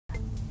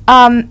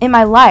In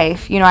my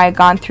life, you know, I had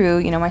gone through,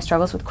 you know, my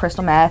struggles with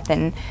crystal meth,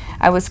 and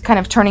I was kind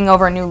of turning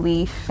over a new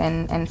leaf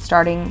and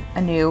starting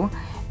anew.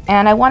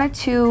 And I wanted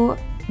to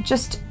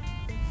just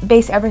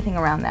base everything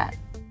around that.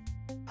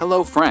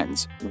 Hello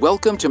friends,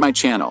 welcome to my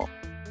channel.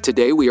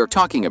 Today we are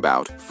talking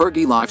about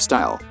Fergie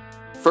Lifestyle.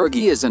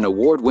 Fergie is an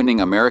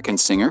award-winning American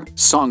singer,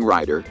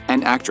 songwriter,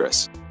 and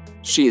actress.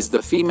 She is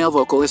the female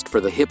vocalist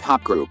for the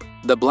hip-hop group,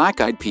 the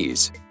Black Eyed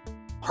Peas.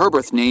 Her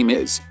birth name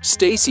is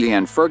Stacey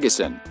Ann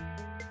Ferguson.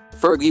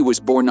 Fergie was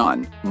born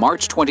on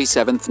March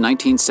 27,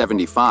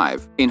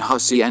 1975, in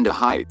Hacienda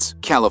Heights,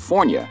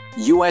 California,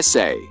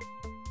 USA.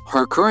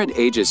 Her current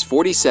age is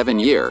 47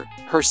 years,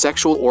 her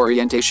sexual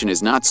orientation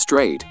is not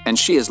straight, and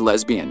she is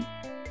lesbian.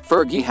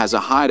 Fergie has a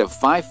height of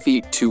 5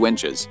 feet 2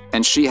 inches,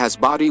 and she has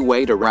body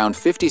weight around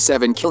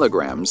 57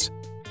 kilograms.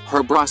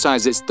 Her bra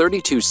size is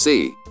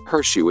 32C,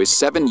 her shoe is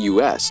 7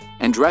 US,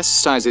 and dress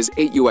size is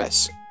 8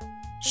 US.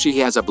 She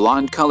has a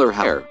blonde color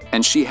hair,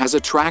 and she has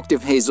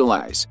attractive hazel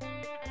eyes.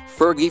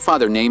 Fergie's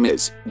father name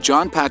is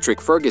John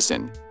Patrick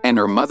Ferguson, and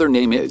her mother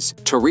name is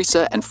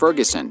Teresa Ann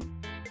Ferguson.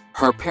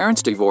 Her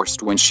parents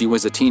divorced when she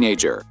was a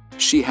teenager.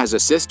 She has a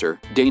sister,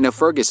 Dana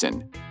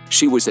Ferguson.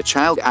 She was a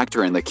child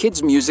actor in the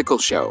kids' musical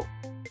show.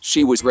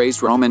 She was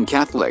raised Roman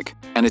Catholic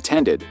and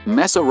attended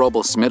Mesa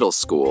Robles Middle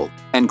School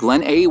and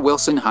Glen A.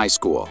 Wilson High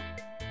School.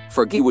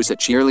 Fergie was a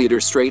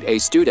cheerleader straight A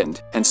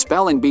student and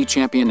spelling bee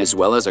champion as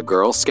well as a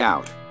Girl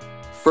Scout.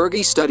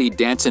 Fergie studied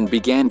dance and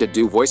began to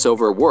do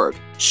voiceover work.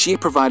 She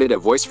provided a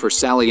voice for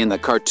Sally in the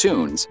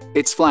cartoons,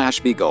 It's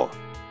Flash Beagle.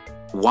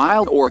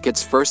 Wild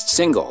Orchid's first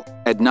single,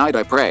 At Night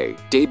I Pray,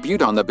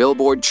 debuted on the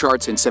Billboard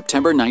charts in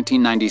September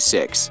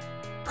 1996.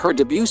 Her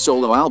debut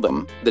solo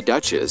album, The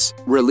Dutchess,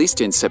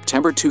 released in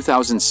September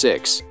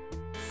 2006.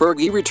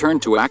 Fergie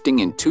returned to acting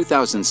in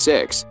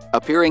 2006,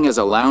 appearing as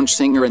a lounge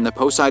singer in the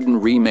Poseidon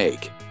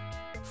remake.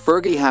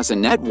 Fergie has a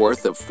net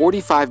worth of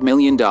 $45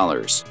 million.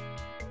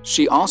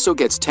 She also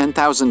gets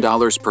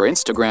 $10,000 per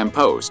Instagram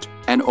post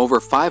and over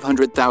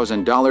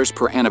 $500,000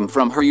 per annum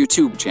from her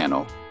YouTube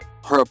channel.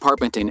 Her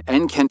apartment in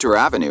Encounter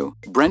Avenue,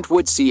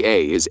 Brentwood,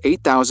 CA is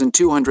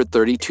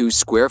 8,232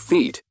 square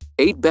feet,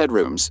 8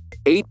 bedrooms,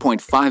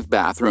 8.5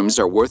 bathrooms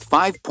are worth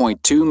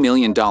 $5.2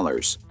 million.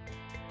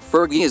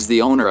 Fergie is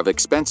the owner of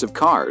expensive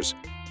cars,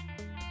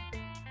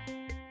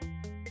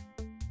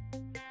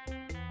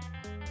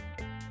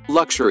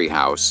 luxury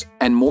house,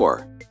 and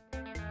more.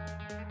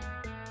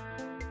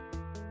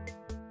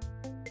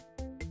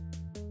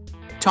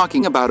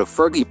 Talking about a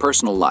Fergie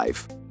personal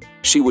life.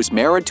 She was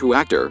married to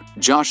actor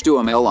Josh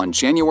Duhamel on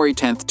January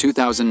 10,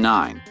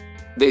 2009.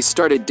 They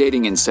started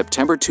dating in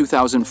September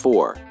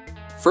 2004.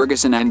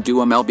 Ferguson and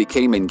Duhamel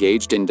became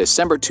engaged in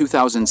December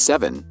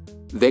 2007.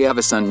 They have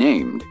a son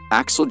named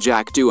Axel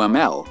Jack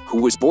Duhamel,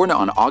 who was born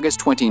on August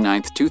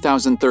 29,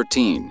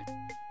 2013.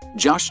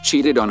 Josh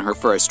cheated on her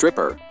for a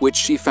stripper, which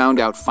she found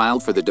out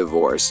filed for the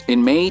divorce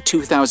in May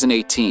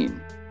 2018.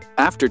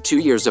 After 2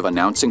 years of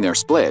announcing their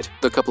split,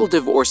 the couple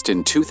divorced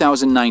in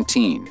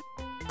 2019.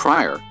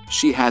 Prior,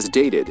 she has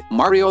dated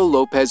Mario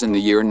Lopez in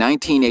the year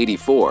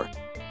 1984.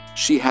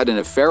 She had an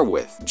affair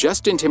with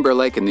Justin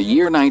Timberlake in the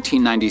year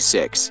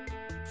 1996.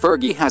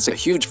 Fergie has a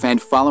huge fan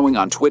following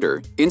on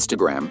Twitter,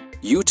 Instagram,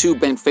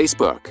 YouTube, and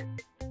Facebook.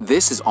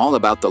 This is all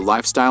about the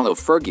lifestyle of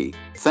Fergie.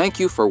 Thank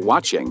you for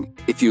watching.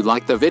 If you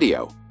liked the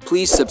video,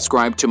 please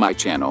subscribe to my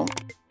channel.